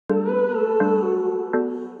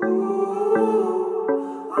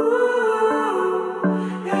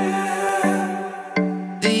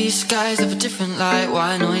skies of a different light.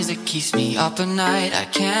 White noise that keeps me up at night. I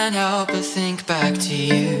can't help but think back to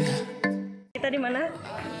you. Kita di mana?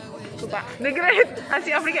 Lupa. The Great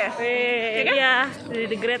Asia Afrika ya? Iya, di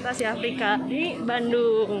The Great Asia Afrika di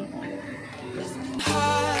Bandung.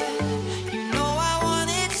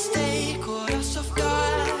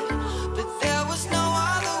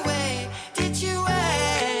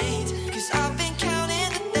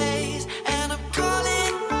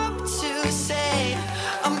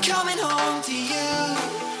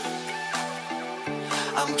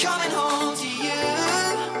 I'm coming home to you.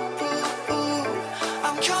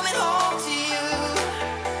 I'm coming home to you.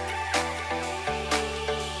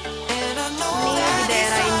 And I know Ini di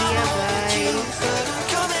daerah India, guys.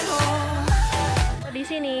 Di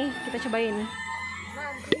sini kita cobain.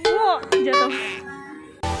 Wow, jatuh.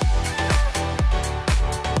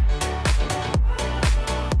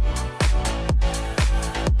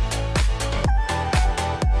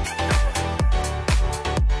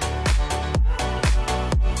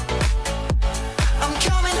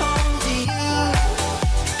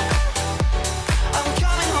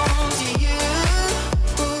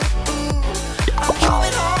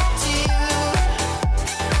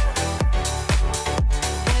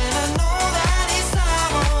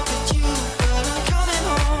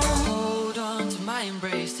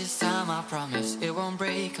 Promise it won't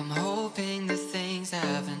break. I'm hoping that things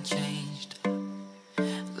haven't changed.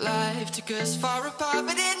 Life took us far apart,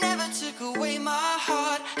 but it never took away my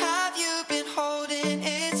heart. Have you been holding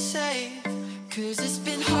it safe? 'Cause it's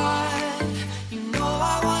been hard. You know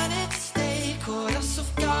I wanted to stay caught us off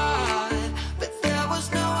guard, but there was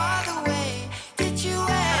no other way. Did you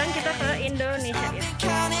Sekarang kita ke Indonesia ya.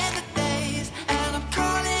 counting the days, and I'm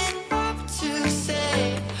calling up to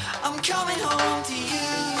say I'm coming home to you.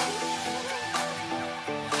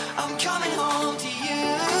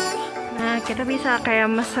 Nah, kita bisa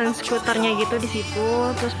kayak mesen skuternya gitu di situ,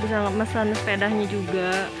 terus bisa mesen sepedanya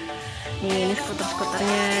juga. Nih, ini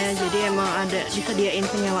skuternya. Jadi emang ada disediain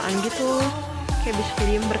penyewaan gitu. Kayak bisa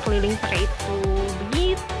jadi berkeliling pakai itu.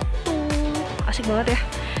 Begitu. Asik banget ya.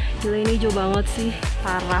 Gila, ini hijau banget sih,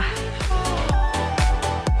 parah.